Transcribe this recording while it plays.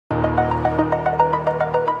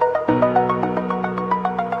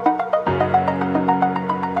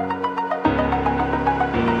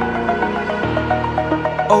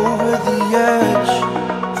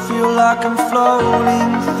like I'm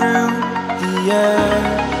floating through the air.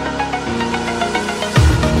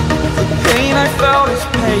 The pain I felt is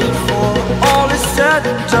paid for, all is said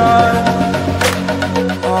and done.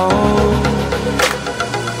 Oh,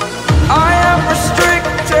 I am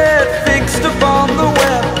restricted, fixed upon the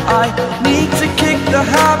web. I need to kick the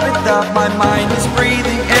habit that my mind is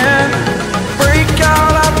breathing in. Break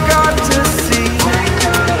out, I've got to see.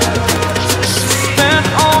 Spent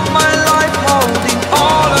all my life holding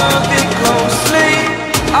all of it closely.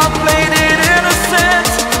 I played it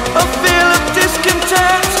innocent, a feel of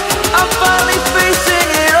discontent. I'm finally facing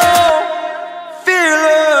it all,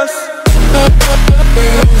 fearless.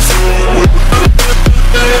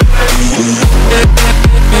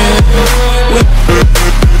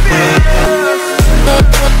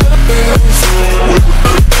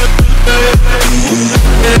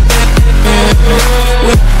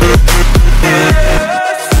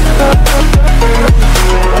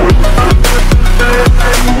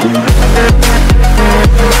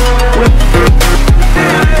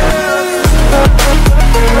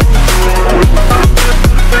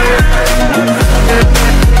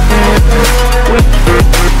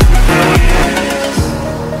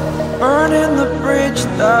 Burning the bridge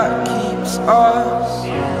that keeps us.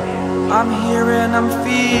 I'm here and I'm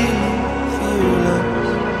feeling fearless.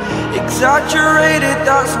 Exaggerated,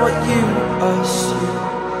 that's what you assume.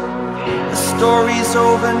 The story's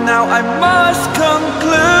over now, I must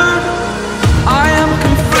conclude. I am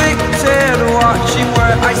conflicted, watching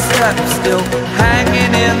where I step still,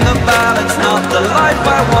 hanging in the balance. Not the life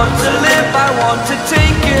I want to live, I want to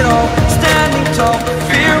take it all. Standing tall,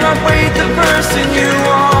 fear outweighed the person you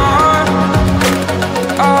are.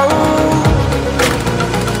 Oh,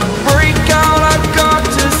 break out, I've got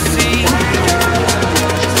to see.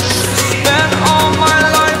 Spent all my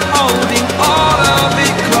life holding all of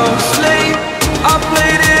it closely. I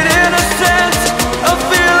played it innocent, a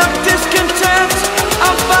feel of discontent.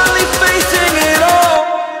 I'm finally facing it all,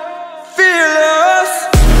 fearless.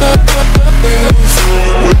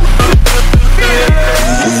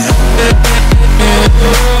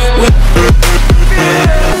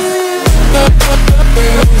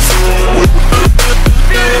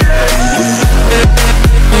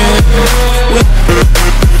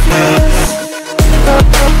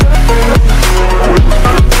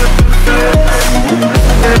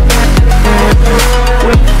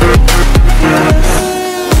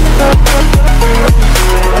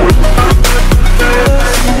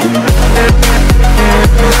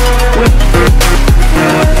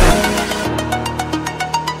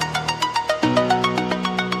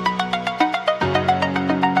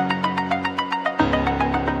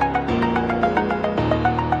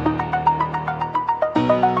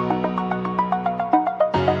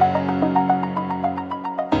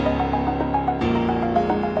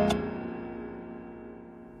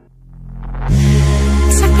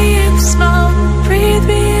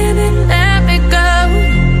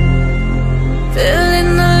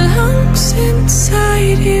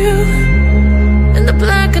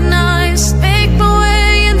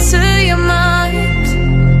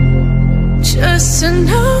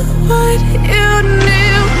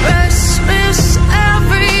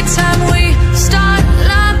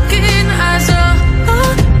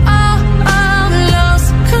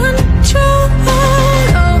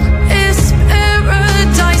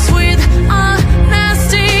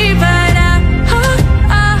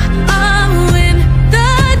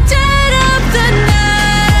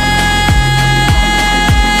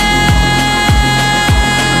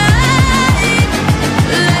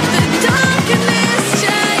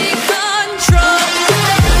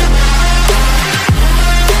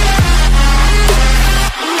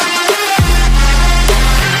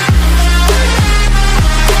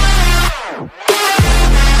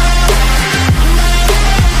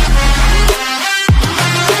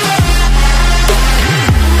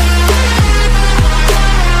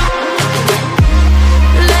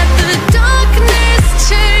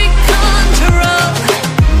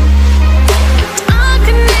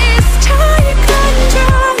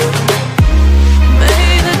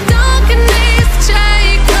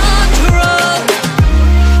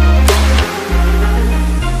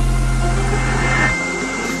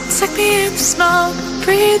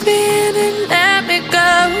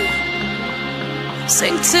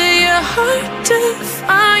 Sink to your heart to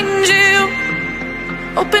find you.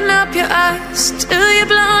 Open up your eyes till you're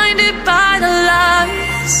blinded by the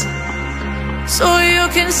lies, so you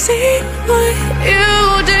can see what you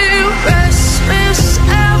do. Restless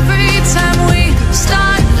every time we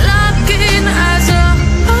start locking eyes up.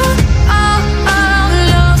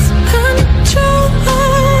 Lost control.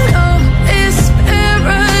 Oh, it's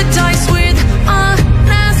paradise.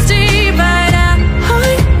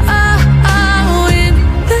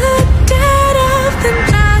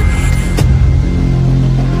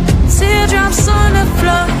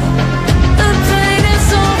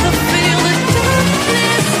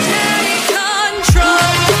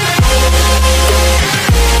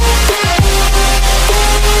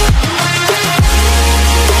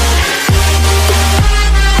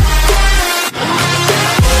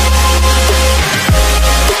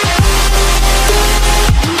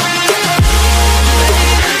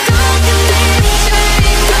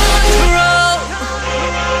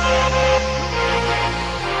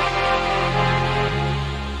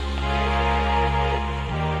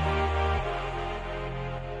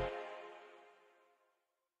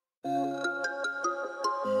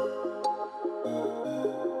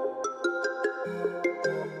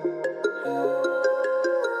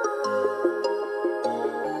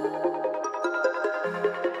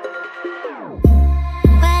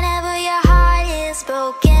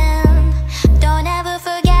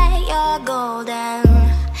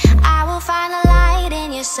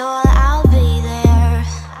 soul, I'll be there.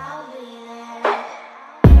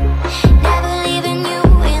 Never leaving you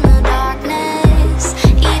in the darkness,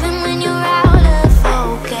 even when you're out of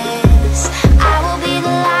focus. I will be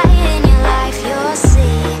the light in your life, you'll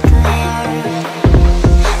see it clear.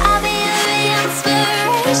 I'll be your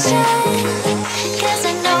inspiration, 'cause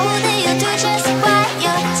I know that you'll do just what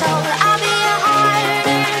you're told. I'll be your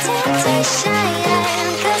harder temptation,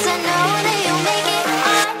 'cause I know that you'll make it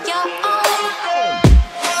on your own.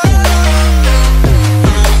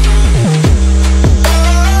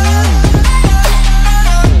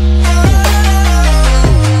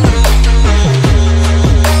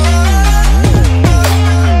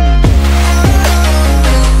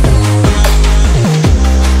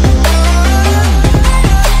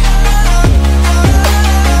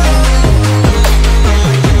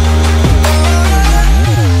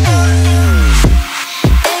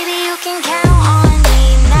 Baby, you can count on me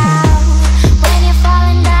now. When you're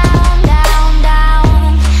falling down, down, down,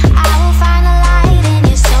 I will find the light in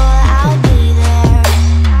your soul, I'll be there.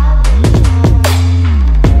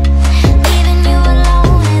 Leaving you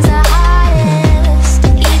alone is the hardest,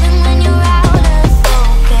 even when you're out of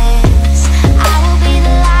focus. I will be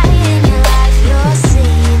the light in your life, you'll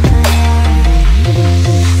see it clear.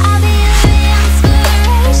 I'll be your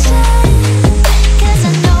inspiration, 'cause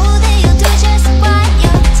I know that you'll do just what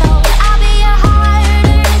you're told. I'll be your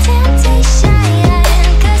harder temptation,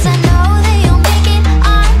 'cause I know that you'll make it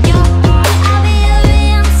on your own. I'll be your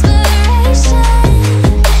inspiration,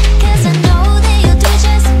 'cause I know that you'll do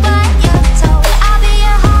just what you're told. I'll be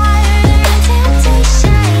your harder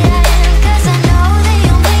temptation, 'cause I know that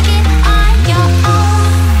you'll make it on your own.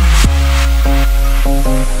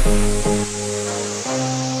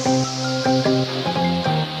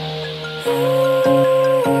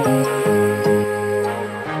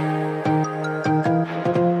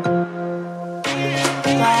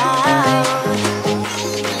 Wow.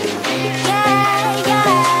 Yeah, yeah.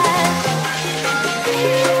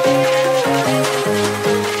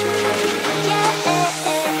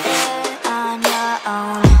 On your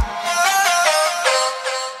own.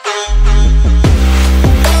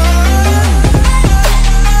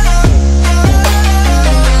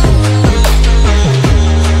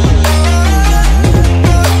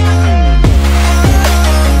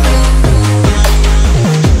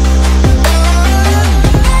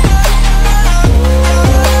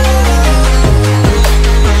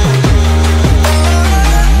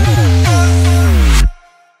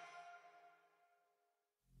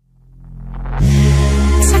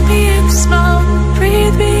 Take me in small,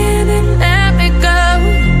 breathe me in and let me go.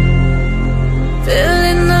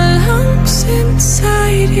 Filling the lungs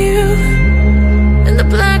inside you, and the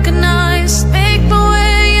blackened eyes make my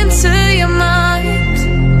way into your mind.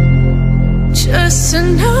 Just to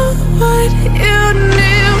know what you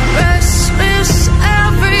knew. Restless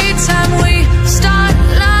every time we start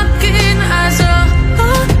locking eyes.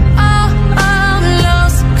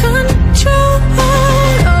 Lost control.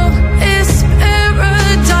 Oh, it's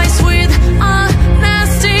paradise with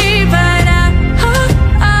honesty, but I'm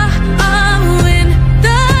in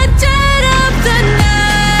the dead of the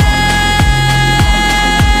night.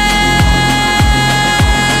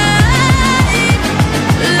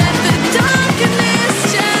 Let the darkness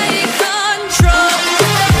take control.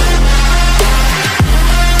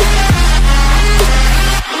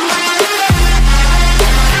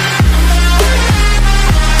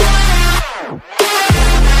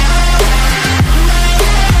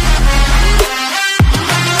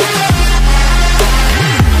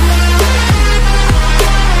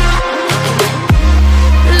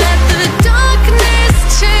 Let the darkness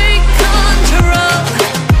take control.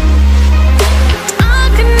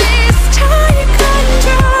 Darkness take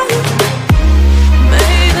control.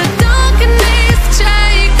 May the darkness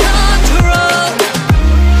take control.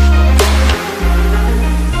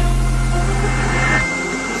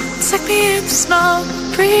 Take me in small,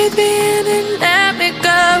 breathe me in and let me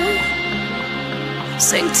go.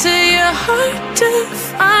 Sink to your heart to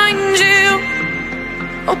find you.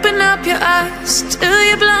 Open up your eyes till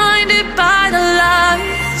you're blinded by the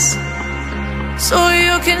lies, so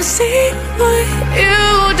you can see what you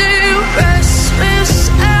do. Restless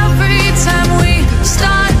every time we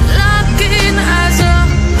start locking eyes.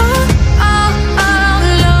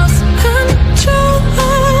 Lost control.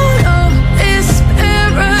 Oh, it's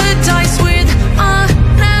paradise with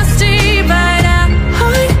honesty, but I'm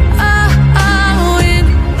in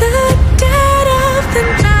the dead of the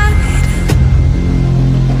night.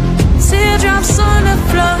 Teardrops on the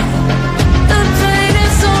floor. The pain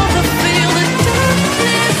is over. Feel the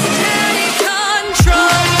darkness take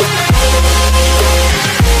control.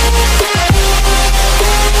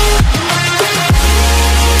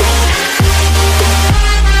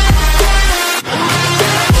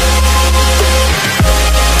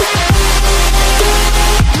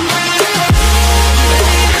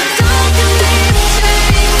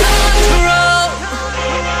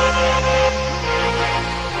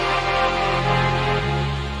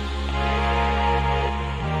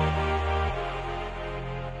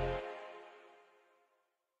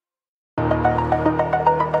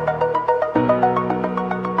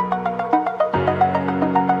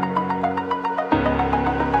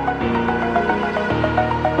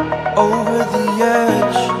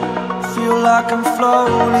 like I'm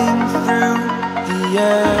floating through the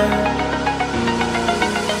air.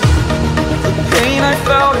 The pain I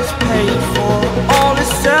felt is paid for, all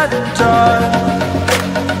is said and done.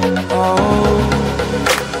 Oh,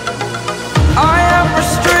 I am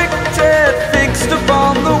restricted, fixed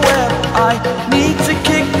upon the web. I need to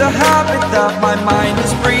kick the habit that my mind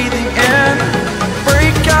is breathing in.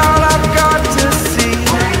 Break out, I've got to see.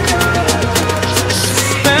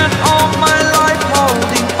 Spent all my life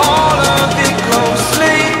holding all of it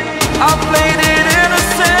closely. I played it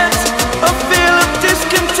innocent, a feel of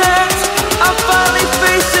discontent. I'm finally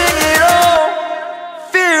facing it all,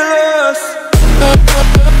 fearless.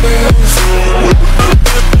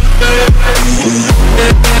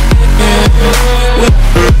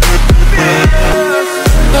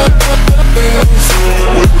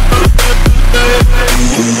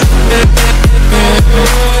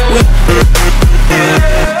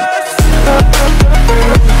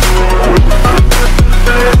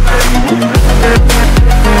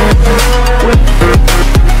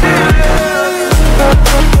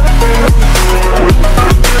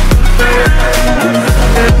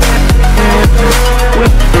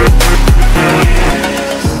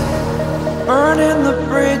 Burning the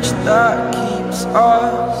bridge that keeps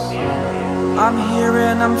us. I'm here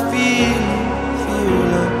and I'm feeling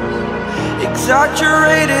fearless.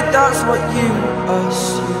 Exaggerated, that's what you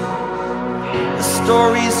assume. The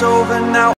story's over now.